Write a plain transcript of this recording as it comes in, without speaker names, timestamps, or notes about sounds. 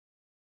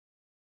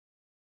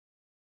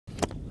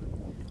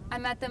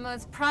I'm at the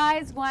most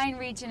prized wine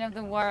region of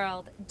the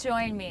world.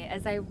 Join me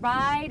as I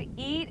ride,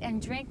 eat,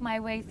 and drink my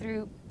way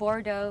through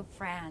Bordeaux,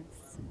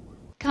 France.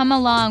 Come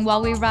along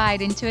while we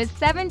ride into a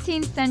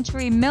 17th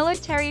century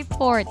military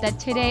fort that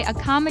today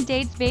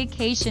accommodates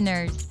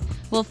vacationers.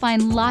 We'll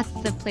find lots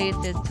of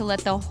places to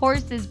let the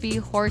horses be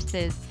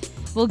horses.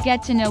 We'll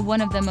get to know one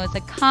of the most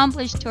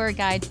accomplished tour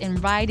guides in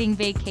riding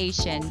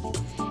vacations,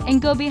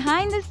 and go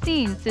behind the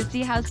scenes to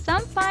see how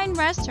some fine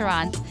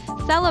restaurants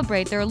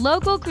celebrate their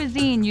local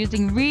cuisine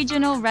using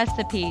regional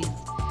recipes.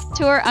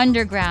 Tour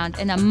underground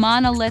in a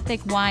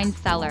monolithic wine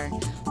cellar,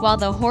 while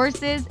the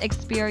horses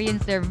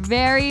experience their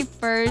very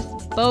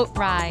first boat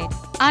ride.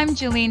 I'm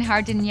Jolene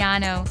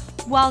Hardignano.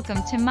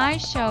 Welcome to my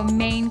show,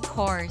 Main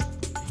Course.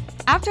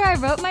 After I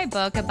wrote my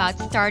book about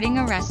starting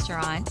a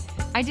restaurant,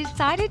 I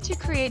decided to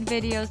create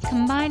videos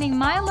combining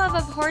my love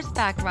of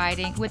horseback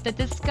riding with the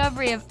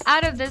discovery of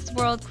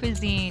out-of-this-world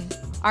cuisine.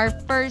 Our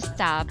first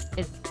stop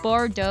is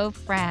Bordeaux,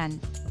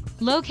 France.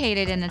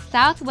 Located in the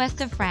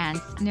southwest of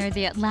France, near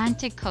the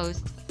Atlantic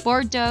coast,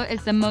 Bordeaux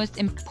is the most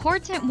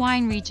important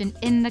wine region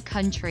in the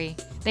country.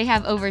 They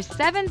have over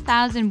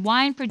 7,000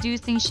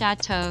 wine-producing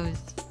chateaus.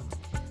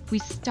 We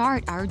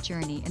start our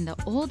journey in the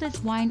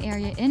oldest wine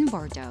area in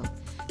Bordeaux.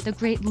 The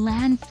great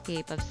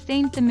landscape of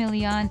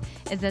Saint-Emilion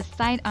is a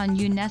site on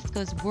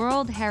UNESCO's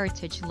World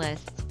Heritage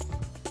List.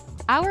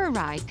 Our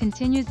ride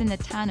continues in the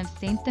town of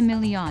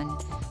Saint-Emilion,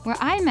 where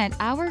I met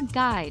our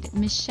guide,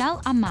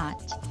 Michel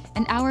Amat,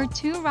 and our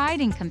two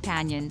riding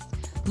companions,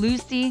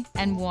 Lucy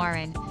and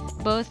Warren,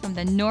 both from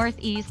the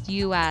Northeast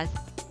U.S.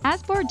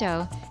 As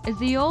Bordeaux is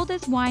the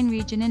oldest wine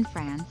region in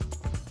France,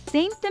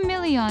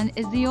 Saint-Emilion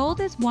is the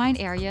oldest wine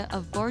area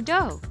of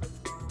Bordeaux.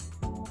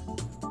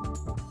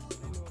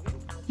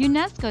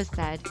 UNESCO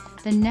said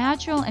the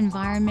natural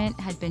environment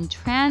had been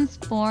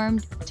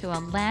transformed to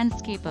a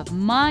landscape of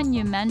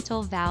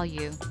monumental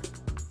value.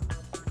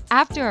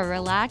 After a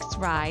relaxed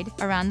ride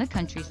around the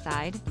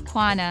countryside,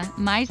 Quana,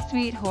 my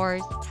sweet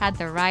horse, had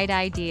the right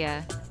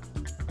idea.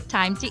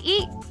 Time to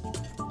eat!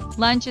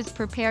 Lunch is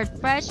prepared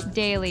fresh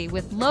daily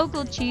with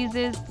local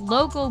cheeses,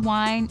 local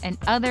wine, and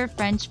other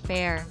French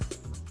fare.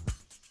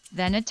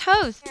 Then a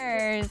toast.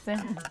 Cheers!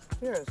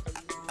 Cheers.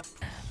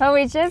 Well,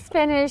 we just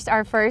finished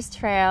our first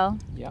trail.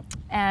 Yep.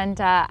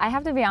 And I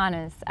have to be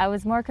honest, I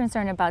was more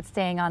concerned about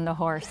staying on the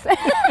horse.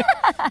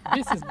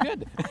 This is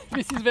good.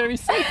 This is very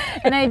safe.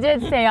 And I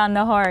did stay on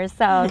the horse,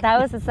 so that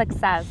was a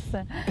success.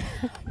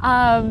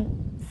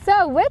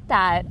 So with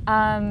that,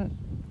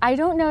 I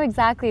don't know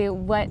exactly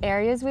what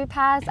areas we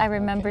passed. I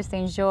remember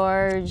St.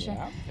 George.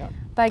 Yeah.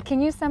 But can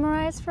you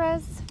summarize for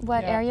us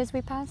what areas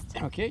we passed?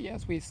 Okay,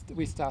 yes, we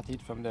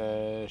started from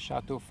the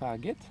Château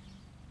Farguet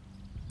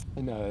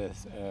in the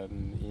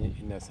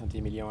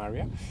Saint-Emilion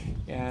area,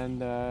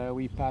 and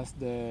we passed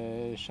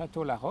the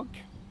Château La Roque,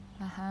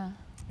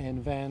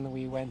 and then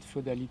we went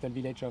through the little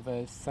village of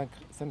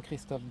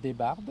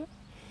Saint-Christophe-des-Bardes,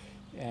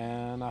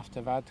 and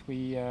after that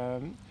we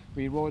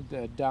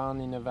rode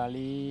down in a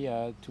valley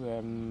to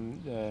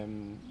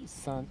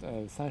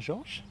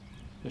Saint-Georges,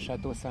 the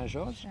Château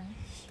Saint-Georges,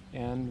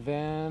 and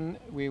then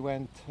we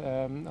went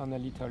on a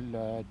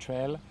little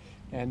trail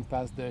and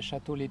passed the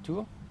Château Les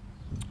Tours,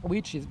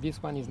 which is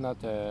this one is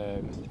not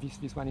a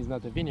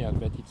vineyard,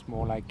 but it's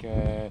more like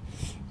a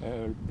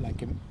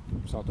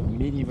sort of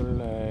medieval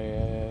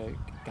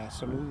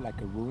castle, like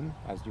a ruin,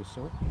 as you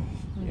saw.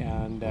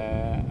 And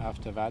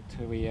after that,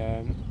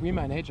 we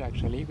managed,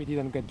 actually, we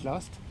didn't get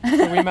lost,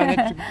 so we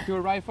managed to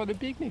arrive for the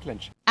picnic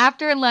lunch.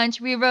 After lunch,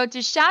 we rode to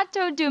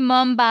Château du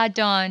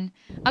Montbardon.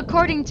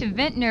 According to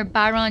vintner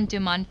Baron de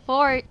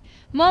Montfort,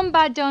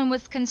 Montbardon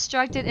was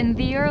constructed in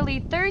the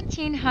early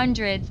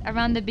 1300s,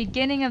 around the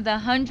beginning of the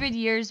 100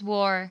 Years'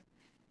 War.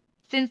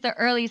 Since the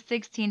early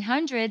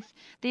 1600s,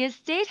 the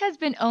estate has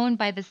been owned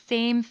by the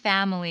same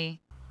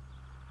family.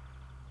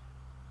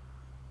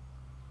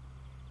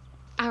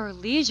 Our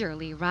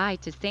leisurely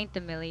ride to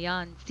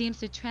Saint-Emilion seems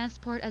to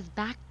transport us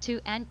back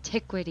to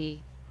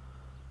antiquity.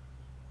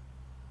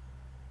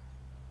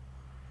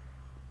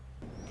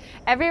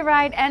 Every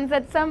ride ends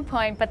at some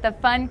point, but the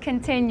fun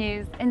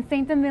continues. In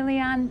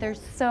Saint-Emilion, there's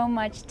so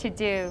much to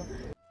do.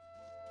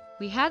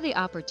 We had the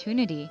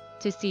opportunity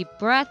to see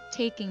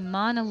breathtaking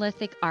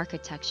monolithic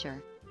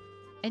architecture.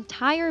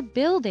 Entire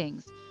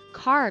buildings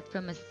carved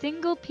from a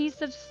single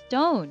piece of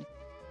stone,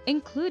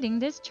 including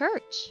this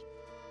church.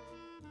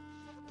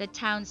 The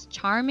town's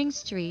charming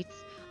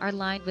streets are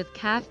lined with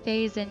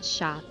cafes and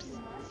shops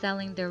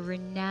selling their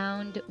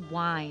renowned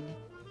wine.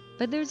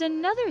 But there's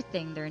another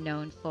thing they're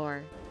known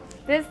for.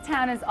 This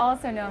town is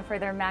also known for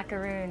their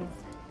macaroons.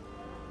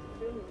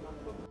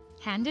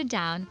 Handed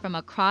down from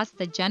across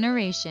the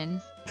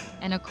generations,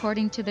 and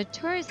according to the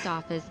tourist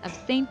office of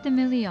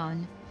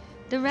Saint-Emilion,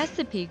 the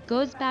recipe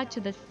goes back to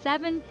the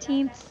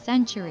 17th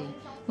century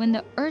when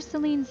the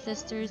Ursuline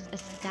sisters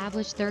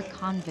established their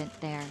convent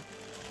there.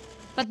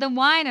 But the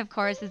wine, of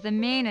course, is the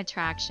main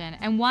attraction,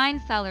 and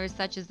wine cellars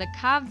such as the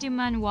Cave du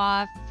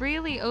Manoir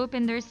freely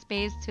open their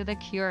space to the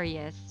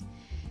curious.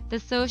 The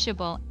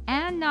sociable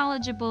and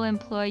knowledgeable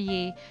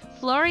employee,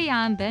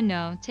 Florian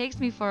Benoit, takes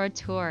me for a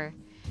tour.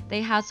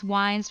 They house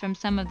wines from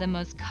some of the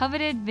most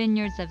coveted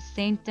vineyards of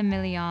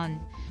Saint-Emilion,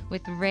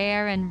 with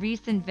rare and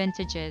recent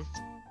vintages.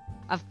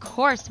 Of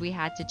course we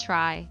had to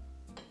try.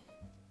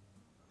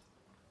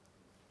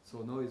 So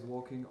now he's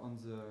walking on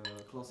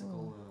the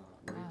classical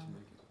way to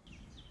make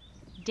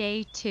it.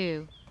 Day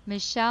 2.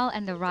 Michelle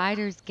and the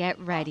riders get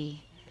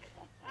ready.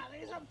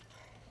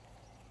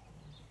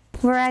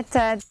 We're at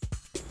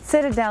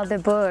Citadel de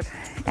Bourg,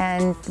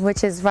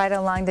 which is right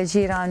along the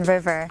Gironde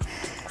River.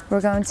 We're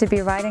going to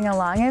be riding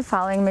along it,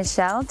 following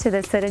Michelle to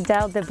the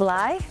Citadel de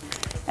Blaye,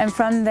 and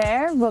from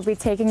there we'll be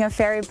taking a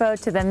ferry boat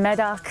to the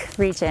Médoc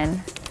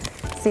region.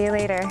 See you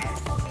later.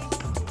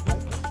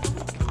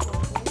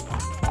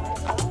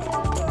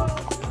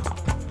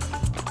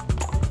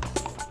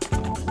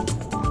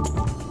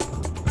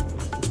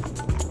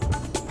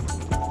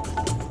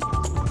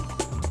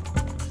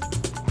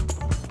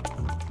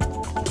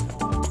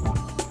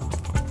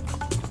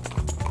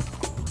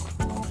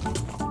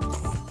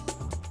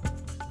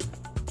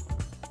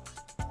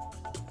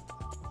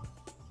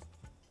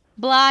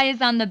 Blaye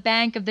is on the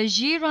bank of the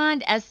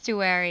Gironde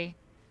estuary.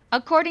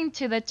 According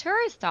to the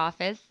tourist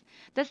office,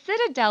 the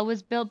citadel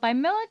was built by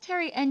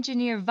military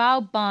engineer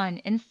Vauban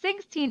in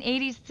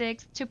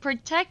 1686 to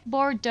protect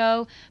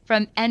Bordeaux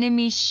from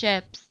enemy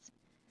ships.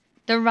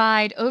 The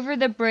ride over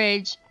the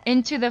bridge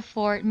into the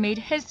fort made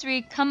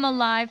history come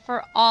alive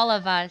for all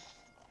of us.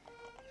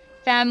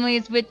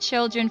 Families with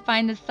children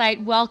find the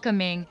site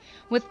welcoming,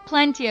 with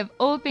plenty of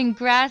open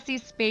grassy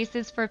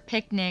spaces for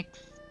picnics.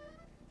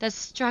 The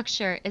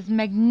structure is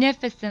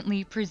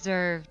magnificently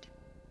preserved.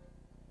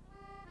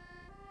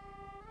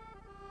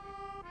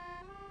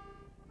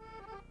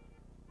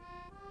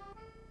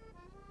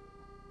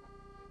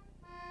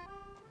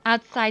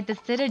 Outside the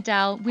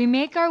citadel, we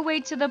make our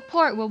way to the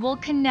port where we'll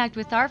connect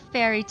with our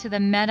ferry to the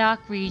Médoc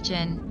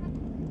region.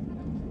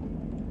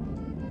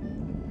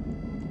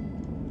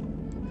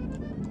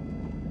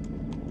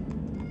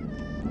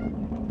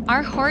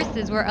 Our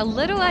horses were a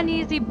little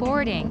uneasy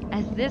boarding,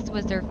 as this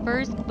was their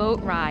first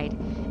boat ride.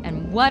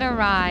 And what a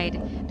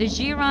ride! The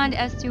Gironde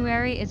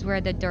estuary is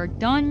where the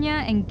Dordogne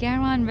and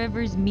Garonne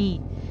rivers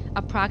meet,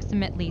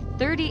 approximately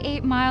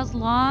 38 miles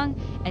long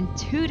and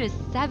 2 to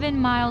 7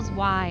 miles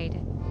wide.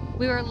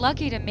 We were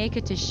lucky to make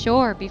it to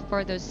shore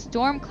before those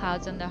storm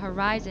clouds on the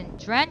horizon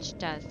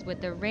drenched us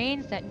with the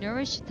rains that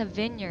nourished the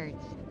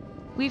vineyards.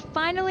 We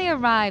finally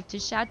arrived to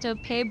Chateau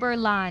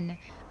Pays-Berlan,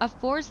 a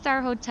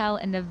 4-star hotel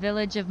in the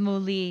village of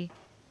Mouly.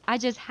 I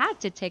just had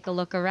to take a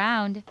look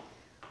around.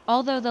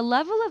 Although the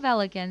level of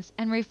elegance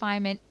and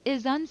refinement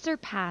is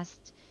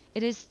unsurpassed,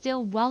 it is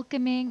still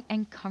welcoming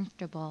and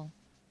comfortable.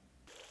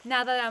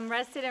 Now that I'm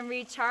rested and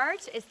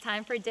recharged, it's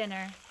time for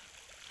dinner.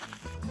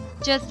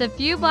 Just a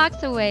few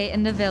blocks away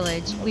in the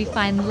village, we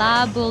find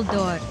La Boule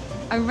d'Or,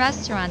 a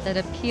restaurant that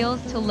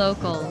appeals to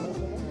locals.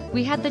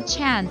 We had the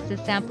chance to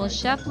sample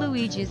Chef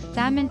Luigi's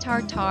salmon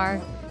tartare,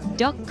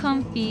 duck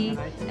confit,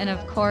 and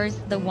of course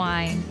the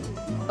wine.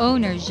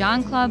 Owner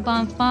Jean-Claude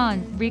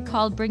Bonfant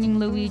recalled bringing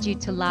Luigi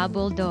to La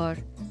Boule d'Or.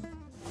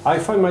 I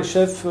find my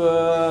chef,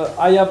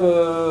 I have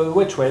a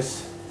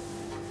waitress.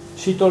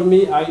 She told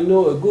me I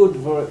know a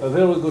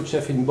very good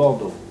chef in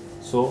Bordeaux.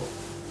 So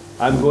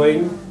I'm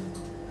going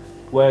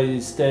where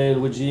he stays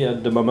Luigi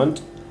at the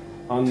moment,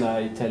 and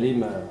I tell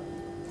him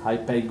I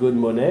pay good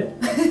money,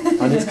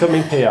 and he's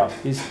coming here.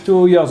 It's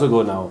 2 years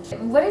ago now.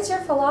 What is your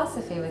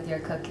philosophy with your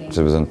cooking?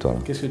 J'ai besoin de toi.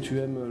 Qu'est-ce que tu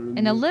aimes?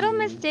 In a little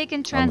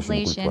mistaken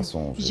translation,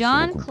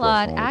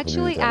 Jean-Claude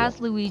actually asked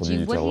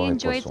Luigi what he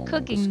enjoys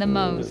cooking the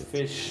most.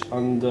 Fish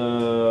and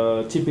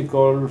the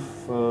typical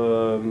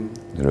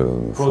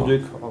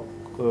product,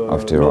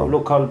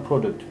 local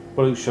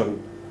production.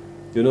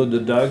 You know, the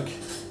duck,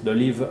 the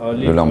liver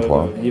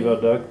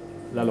duck.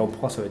 La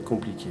lamproie, ça va être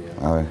compliqué.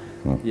 Ah ouais.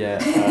 Mm. Yeah,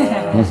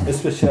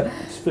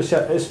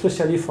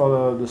 especially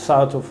for the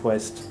south of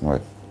West. Ouais.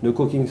 The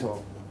cooking,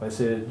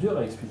 c'est dur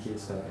à expliquer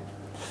ça.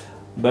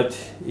 But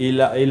he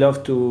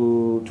loves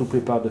to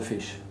prepare the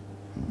fish.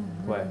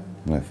 Ouais,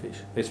 ouais.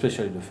 Fish,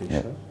 especially the fish. Yeah.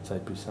 Hein? Ça va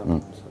être plus simple.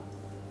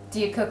 Do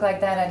you cook like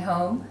that at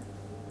home?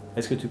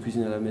 Est-ce que tu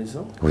cuisines à la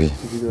maison? Oui,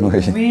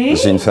 oui.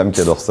 J'ai une femme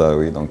qui adore ça,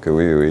 oui, donc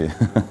oui.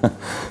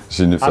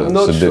 J'ai une femme, I'm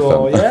not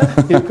sure, yeah?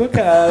 You cook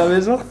à la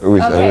maison? Oui.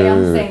 Okay,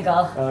 I'm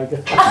single. Okay.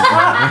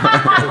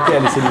 Ok,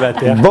 elle est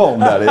célibataire. Bon,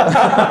 ben allez.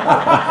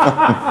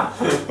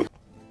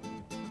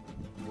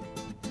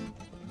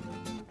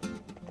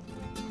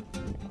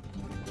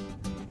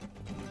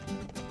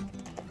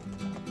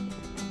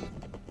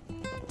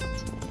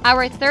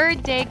 Our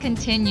third day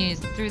continues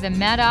through the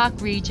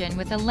Médoc region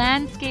with a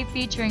landscape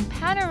featuring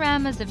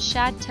panoramas of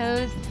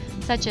chateaux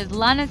such as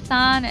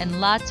Lanessan and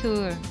La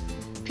Tour.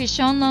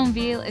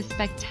 Pichon-Longueville is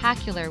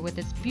spectacular with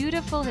its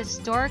beautiful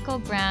historical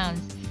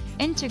grounds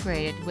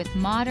integrated with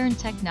modern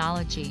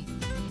technology.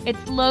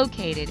 It's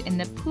located in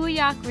the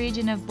Pauillac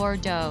region of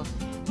Bordeaux,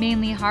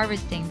 mainly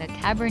harvesting the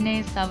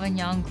Cabernet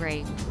Sauvignon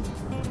grape.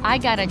 I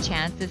got a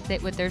chance to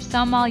sit with their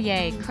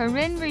sommelier,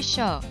 Corinne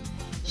Richaud.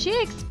 She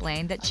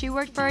explained that she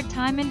worked for a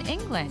time in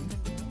England.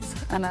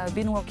 And I've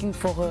been working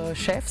for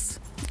chefs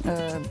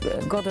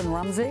Gordon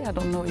Ramsay. I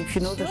don't know if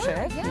you know the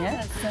chef.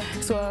 Yes. Yeah.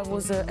 So I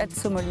was head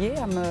sommelier.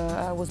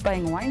 I was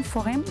buying wine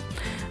for him,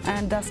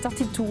 and I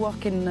started to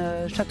work in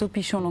Château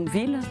Pichon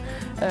Longueville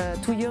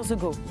 2 years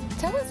ago.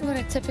 Tell us what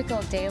a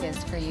typical day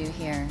is for you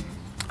here.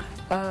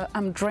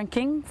 I'm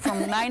drinking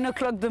from 9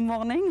 o'clock the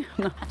morning.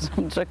 No,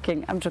 I'm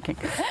joking. I'm joking.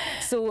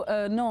 So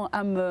no,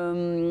 I'm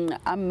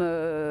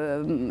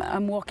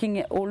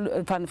working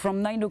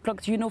from 9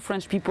 o'clock. You know,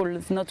 French people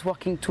is not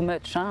working too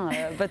much, huh?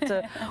 But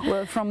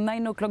well, from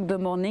 9 o'clock the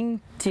morning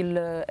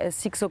till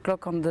 6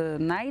 o'clock on the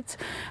night,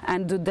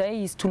 and the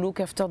day is to look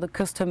after the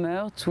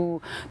customer, to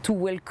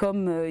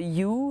welcome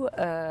you.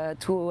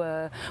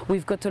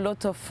 We've got a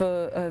lot of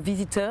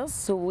visitors.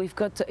 So we've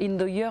got in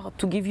the year,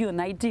 to give you an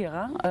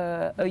idea,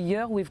 a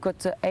year we've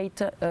got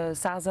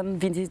 8,000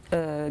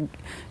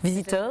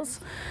 visitors,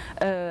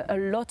 a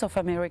lot of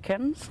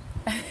Americans,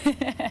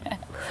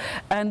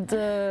 and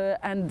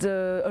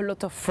a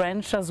lot of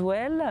French as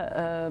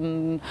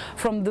well,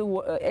 from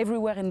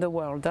everywhere in the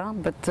world.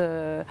 But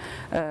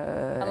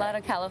a lot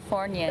of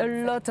Californians. A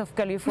lot of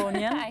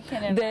Californians. I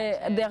can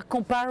imagine. They're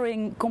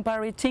comparing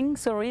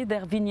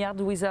their vineyard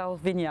with our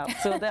vineyard.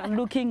 So they're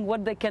looking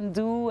what they can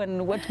do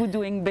and what we're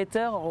doing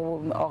better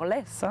or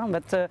less.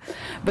 But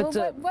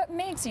what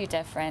makes you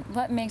different?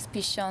 What makes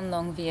Pichon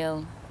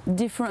Longueville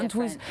different?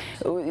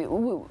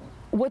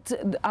 What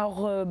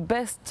our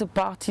best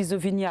part is the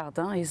vineyard.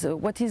 Is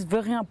what is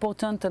very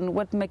important, and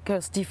what makes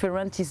us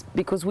different is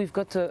because we've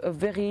got a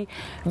very,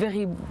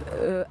 very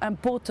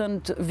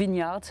important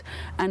vineyard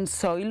and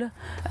soil.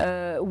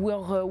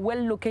 We're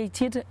well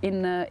located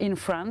in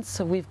France.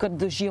 We've got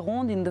the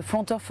Gironde in the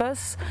front of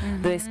us,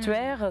 the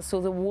estuaire, so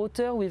the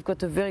water. We've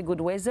got a very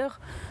good weather.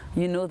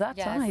 You know that,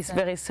 yes, it's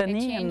very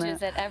sunny. It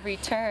changes at every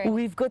turn.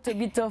 We've got a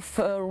bit of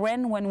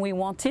rain when we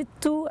want it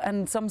to,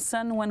 and some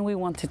sun when we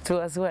want it to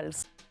as well.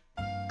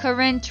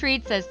 Corinne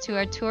treats us to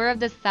a tour of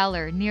the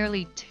cellar,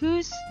 nearly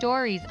 2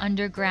 stories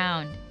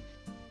underground.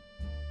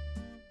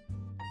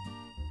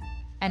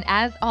 And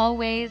as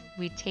always,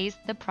 we taste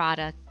the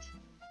product.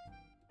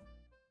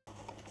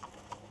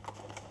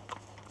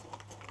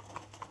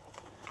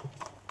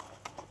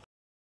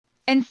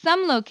 In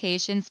some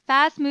locations,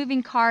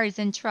 fast-moving cars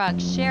and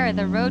trucks share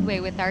the roadway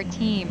with our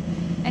team,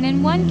 and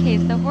in one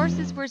case, the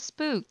horses were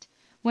spooked.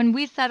 When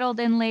we settled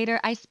in later,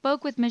 I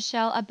spoke with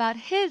Michel about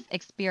his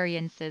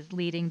experiences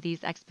leading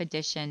these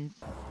expeditions.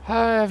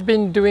 I've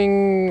been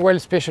doing, well,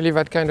 especially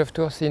that kind of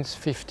tour since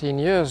 15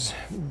 years,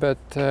 but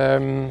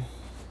I'm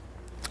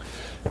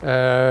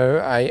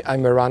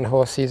around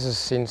horses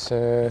since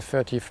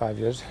 35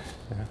 years.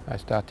 I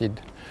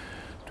started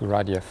to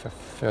ride here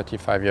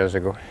 35 years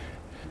ago.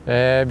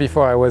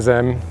 Before I was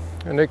an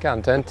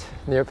accountant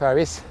near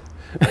Paris,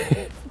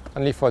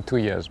 only for 2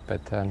 years, but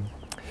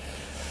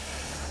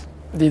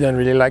didn't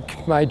really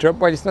like my job.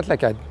 Well, it's not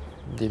like I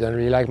didn't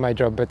really like my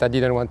job, but I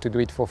didn't want to do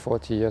it for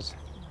 40 years.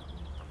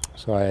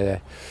 So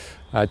I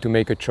had to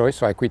make a choice,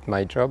 so I quit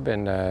my job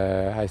and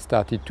I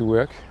started to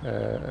work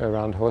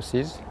around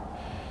horses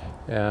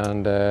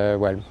and,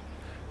 well,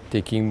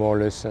 taking more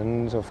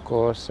lessons, of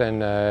course,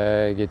 and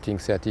getting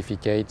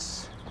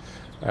certificates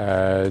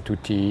to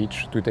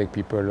teach, to take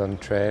people on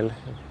trail.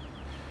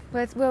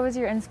 What was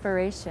your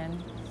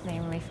inspiration,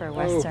 namely for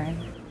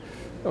Western?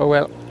 Oh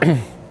well,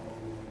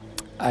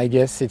 I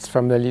guess it's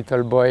from the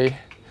little boy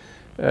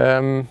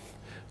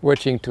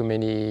watching too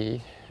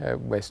many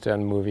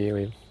Western movies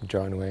with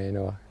John Wayne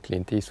or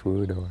Clint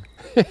Eastwood, or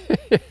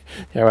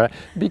yeah, well,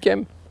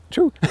 became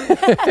true.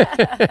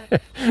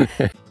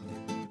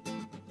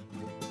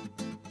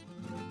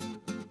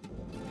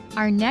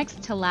 Our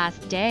next to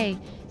last day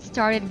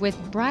started with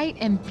bright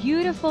and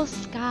beautiful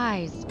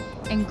skies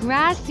and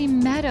grassy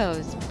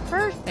meadows,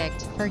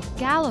 perfect for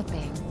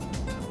galloping.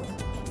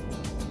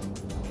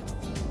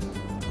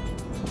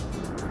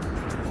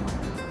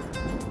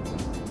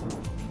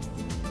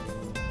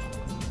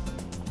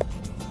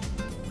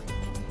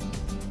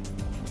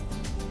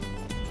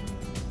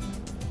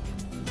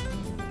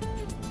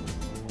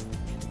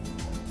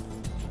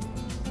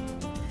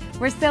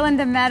 We're still in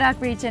the Medoc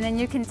region, and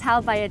you can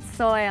tell by its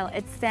soil.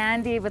 It's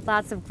sandy with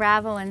lots of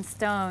gravel and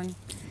stone.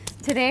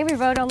 Today we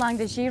rode along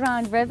the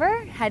Gironde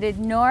River, headed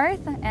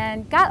north,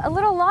 and got a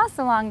little lost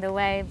along the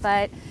way,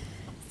 but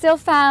still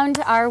found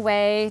our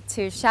way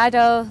to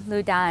Château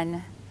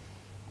Loudun.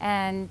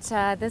 And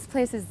this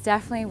place is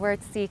definitely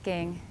worth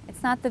seeking.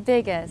 It's not the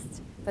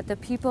biggest, but the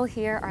people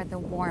here are the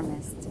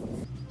warmest.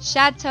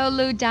 Château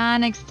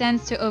Loudun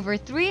extends to over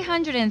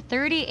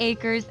 330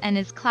 acres and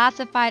is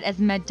classified as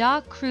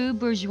Medoc Cru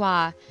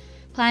Bourgeois.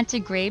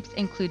 Planted grapes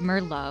include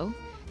Merlot,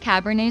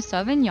 Cabernet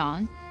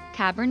Sauvignon,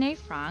 Cabernet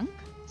Franc,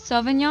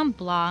 Sauvignon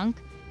Blanc,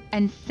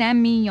 and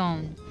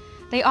Semillon.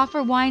 They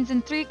offer wines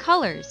in 3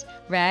 colors,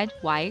 red,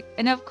 white,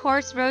 and of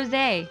course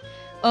rosé.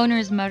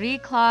 Owners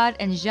Marie-Claude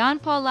and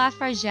Jean-Paul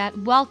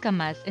Lafragette welcome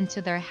us into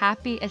their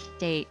happy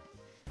estate.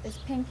 Is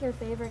pink your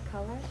favorite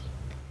color?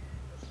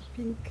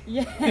 Pink.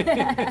 Yeah.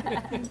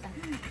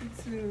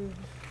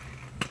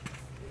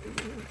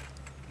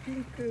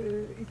 Pink,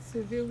 it's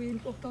very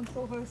important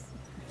for us.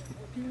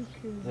 pink.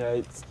 Yeah,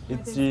 it's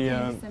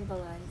the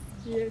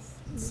Yes.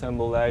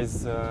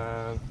 symbolize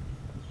The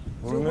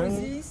women.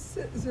 roses,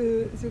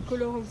 the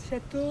color of the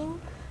chateau,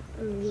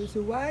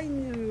 the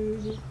wine,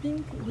 the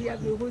pink. We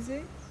have the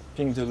rosé.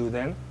 Pink de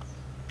Louden.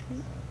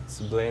 It's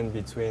a blend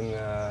between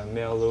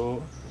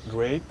Merlot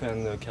grape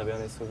and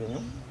Cabernet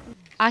Sauvignon.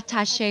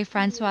 Attaché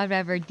François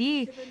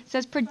Reverdy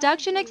says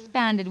production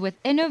expanded with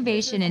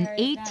innovation in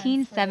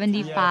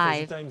 1875.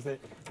 Yeah, for the times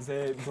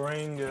they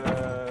bring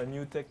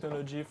new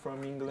technology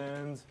from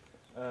England.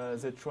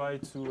 They try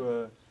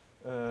to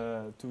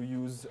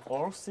use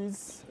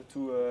horses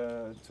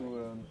to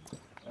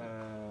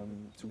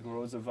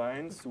grow the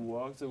vines, to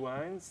work the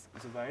vines.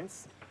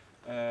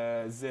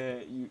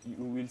 You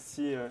will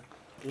see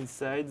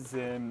inside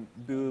they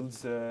build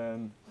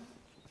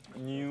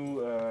new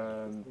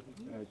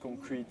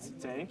concrete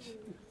tank,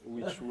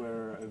 which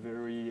were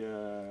very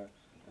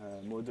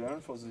modern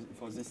for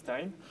this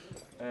time,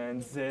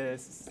 and they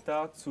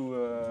start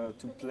to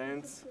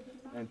plant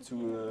and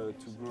to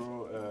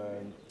grow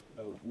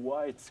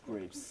white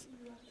grapes.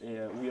 We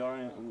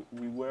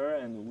were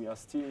and we are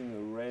still in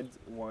the red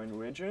wine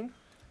region,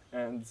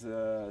 and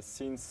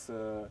since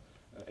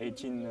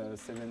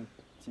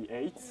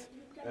 1878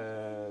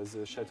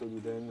 the Chateau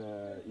Louden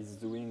is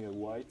doing a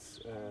white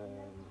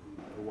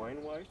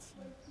wine white.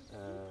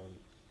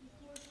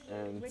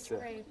 And Which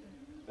grape?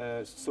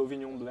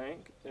 Sauvignon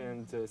Blanc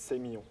and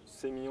Sémillon.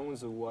 Sémillon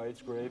is a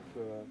white grape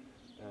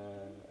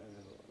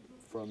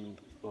from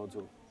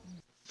Bordeaux.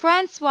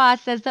 Francois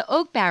says the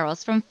oak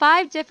barrels from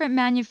 5 different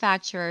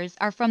manufacturers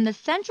are from the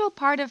central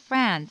part of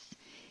France.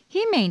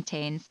 He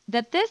maintains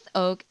that this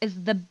oak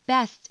is the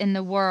best in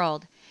the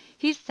world.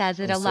 He says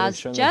it allows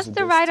just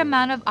the right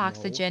amount of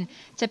oxygen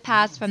to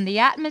pass from the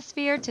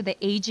atmosphere to the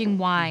aging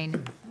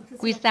wine.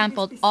 We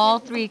sampled all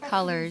 3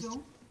 colors.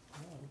 On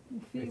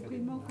fait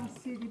vraiment quand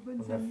c'est les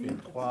bonnes On a années.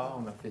 fait 3,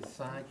 on a fait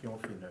 5 et on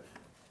fait 9.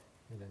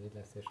 L'année de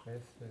la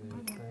sécheresse, 5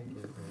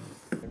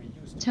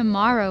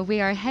 Tomorrow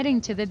we are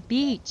heading to the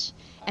beach,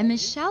 and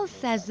Michelle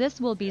says this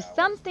will be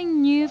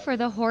something new for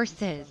the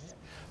horses.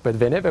 But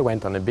they never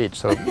went on the beach,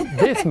 so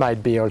this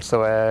might be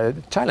also a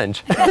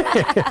challenge.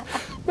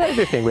 But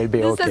everything will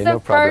be okay, no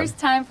problem. This is the first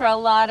time for a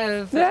lot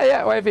of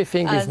Yeah, well,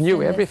 everything is new, in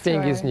this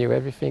everything is tour. new,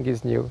 everything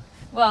is new.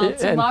 Well, And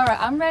tomorrow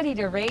I'm ready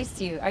to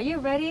race you. Are you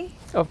ready?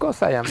 of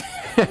course I am.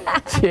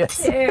 Cheers.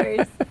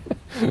 Cheers.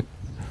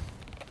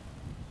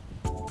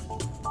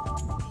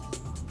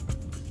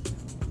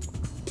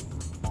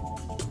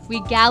 We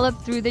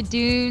galloped through the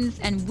dunes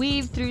and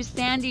weaved through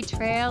sandy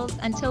trails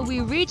until we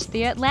reached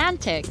the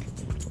Atlantic.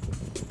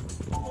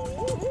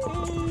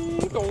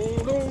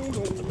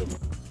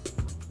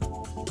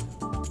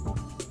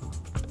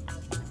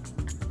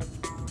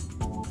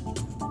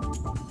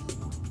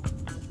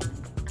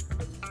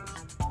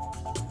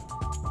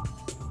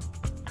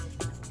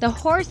 The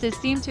horses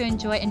seemed to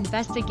enjoy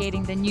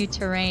investigating the new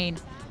terrain.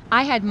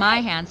 I had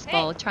my hands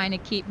full trying to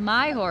keep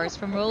my horse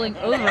from rolling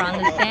over on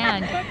the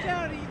sand.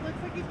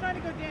 Looks like he's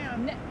trying to go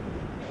down.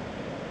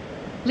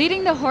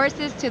 Leading the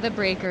horses to the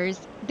breakers,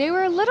 they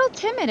were a little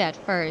timid at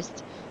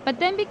first, but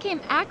then became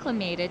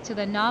acclimated to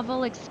the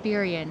novel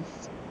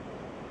experience.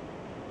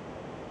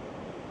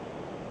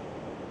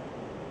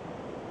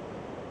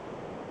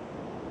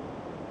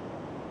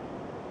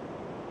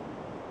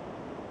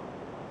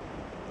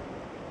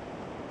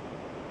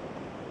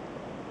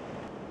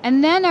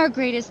 And then our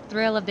greatest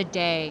thrill of the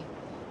day,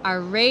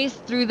 our race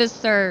through the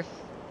surf.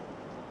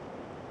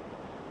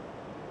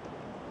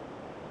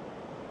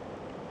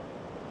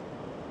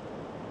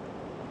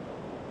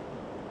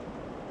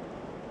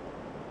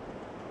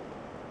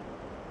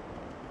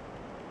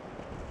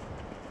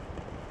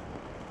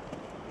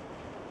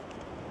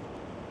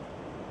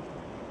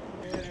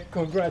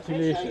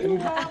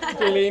 Congratulations,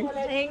 Celine.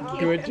 Thank you.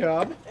 Good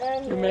job.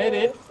 You made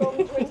it.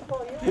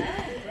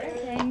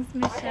 Thanks,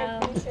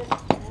 Michelle.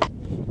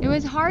 It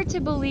was hard to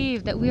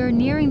believe that we were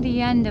nearing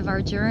the end of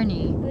our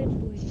journey.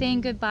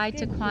 Saying goodbye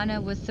to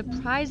Kwana was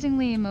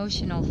surprisingly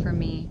emotional for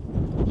me.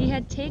 He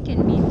had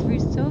taken me through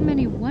so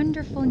many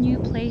wonderful new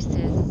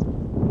places.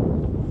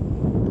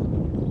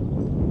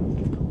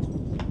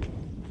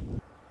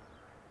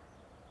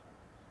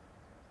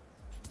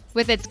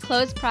 With its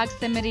close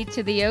proximity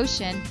to the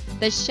ocean,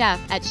 the chef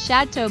at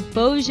Chateau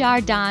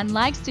Beaujardin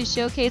likes to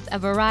showcase a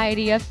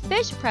variety of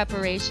fish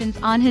preparations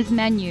on his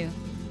menu.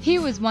 He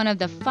was one of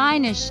the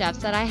finest chefs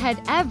that I had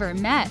ever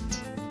met.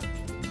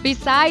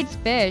 Besides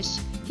fish,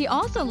 he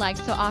also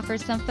likes to offer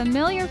some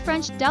familiar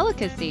French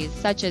delicacies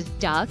such as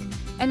duck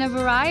and a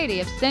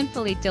variety of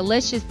sinfully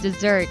delicious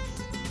desserts.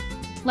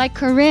 Like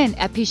Corinne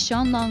at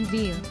Pichon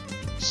Longueville,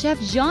 Chef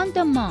Jean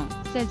Damont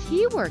says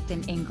he worked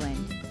in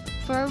England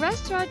for a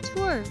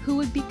restaurateur who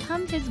would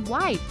become his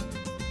wife.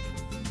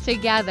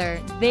 Together,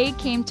 they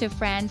came to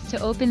France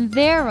to open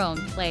their own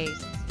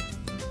place.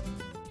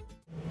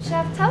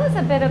 Chef, tell us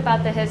a bit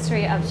about the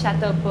history of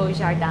Chateau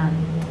Beaujardin.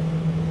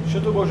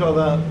 Chateau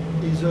Beaujardin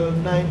is a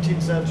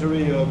 19th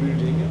century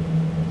building.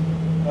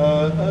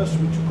 Us,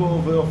 we took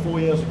over 4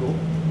 years ago.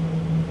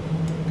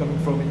 Coming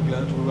from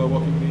England, we were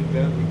working in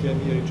England, we came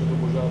here in Chateau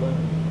Beaujardin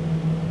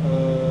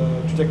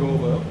to take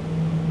over,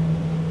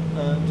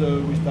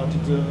 and we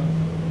started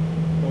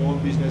our own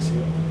business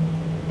here.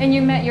 And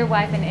you met your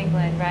wife in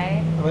England,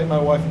 right? I met my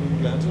wife in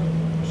England.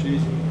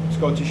 She's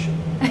Scottish.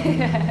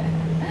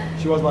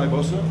 She was my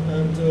boss,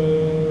 and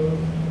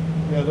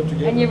we are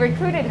together. And you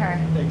recruited her.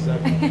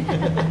 Exactly.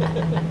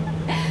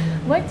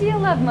 What do you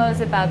love most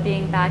about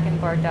being back in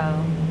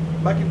Bordeaux?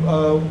 Back in,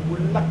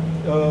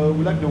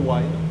 we like the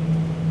wine,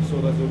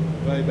 so that's the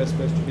very best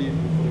place to be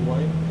for the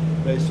wine.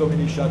 There's so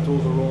many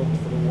chateaus around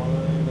for the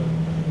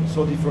wine,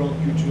 so different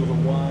cultures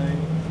of wine.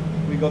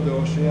 We got the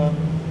ocean,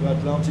 the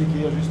Atlantic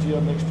here, just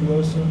here next to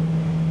us.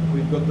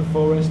 We've got the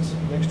forest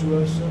next to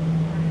us.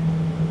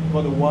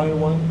 Got the wine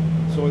one,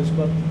 so it's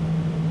quite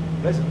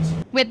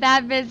pleasant. With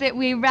that visit,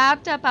 we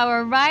wrapped up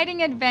our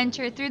riding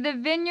adventure through the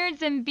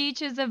vineyards and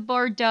beaches of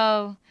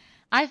Bordeaux.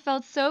 I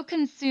felt so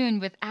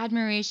consumed with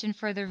admiration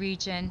for the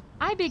region.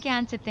 I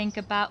began to think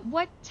about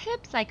what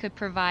tips I could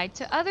provide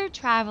to other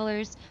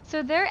travelers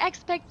so their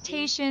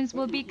expectations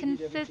will be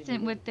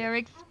consistent with their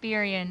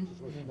experience,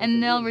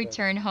 and they'll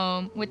return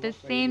home with the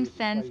same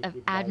sense of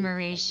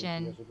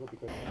admiration.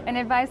 An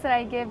advice that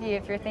I give you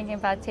if you're thinking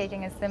about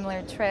taking a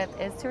similar trip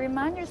is to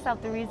remind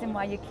yourself the reason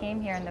why you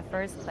came here in the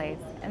first place,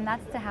 and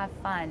that's to have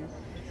fun.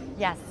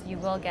 Yes, you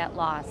will get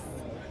lost.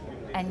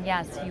 And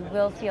yes, you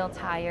will feel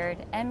tired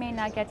and may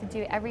not get to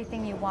do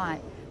everything you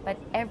want, but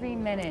every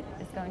minute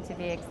is going to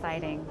be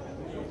exciting.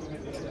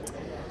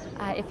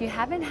 If you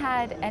haven't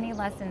had any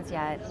lessons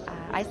yet,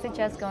 I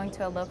suggest going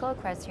to a local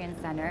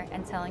equestrian center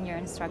and telling your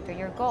instructor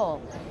your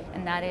goal,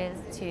 and that is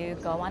to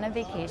go on a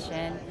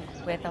vacation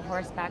with a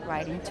horseback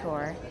riding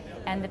tour.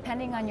 And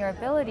depending on your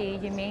ability,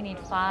 you may need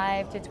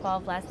 5 to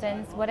 12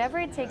 lessons, whatever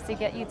it takes to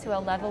get you to a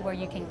level where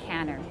you can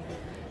canter.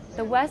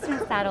 The Western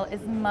saddle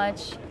is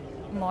much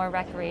more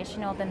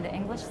recreational than the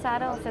English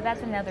saddle, so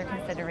that's another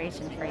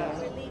consideration for you.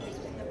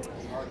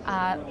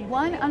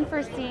 One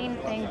unforeseen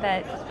thing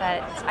that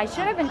I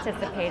should have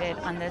anticipated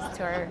on this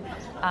tour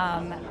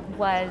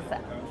was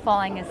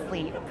falling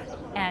asleep.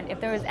 And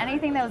if there was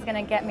anything that was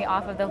going to get me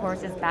off of the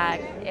horse's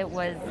back, it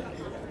was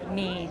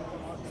me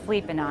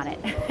sleeping on it.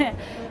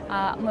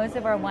 Most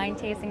of our wine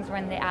tastings were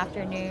in the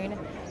afternoon,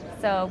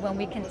 so when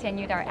we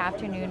continued our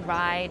afternoon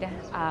ride,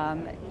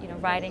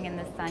 riding in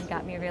the sun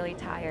got me really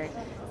tired.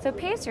 So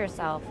pace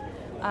yourself.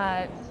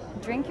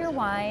 Drink your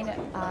wine,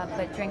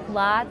 but drink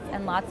lots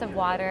and lots of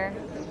water,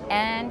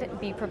 and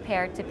be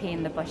prepared to pee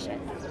in the bushes.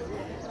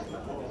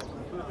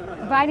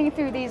 Riding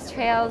through these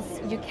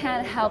trails, you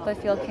can't help but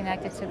feel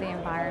connected to the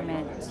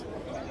environment.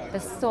 The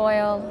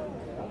soil,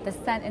 the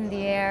scent in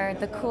the air,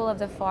 the cool of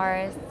the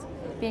forest.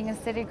 Being a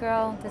city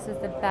girl, this is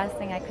the best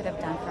thing I could have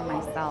done for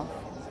myself,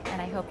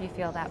 and I hope you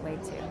feel that way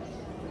too.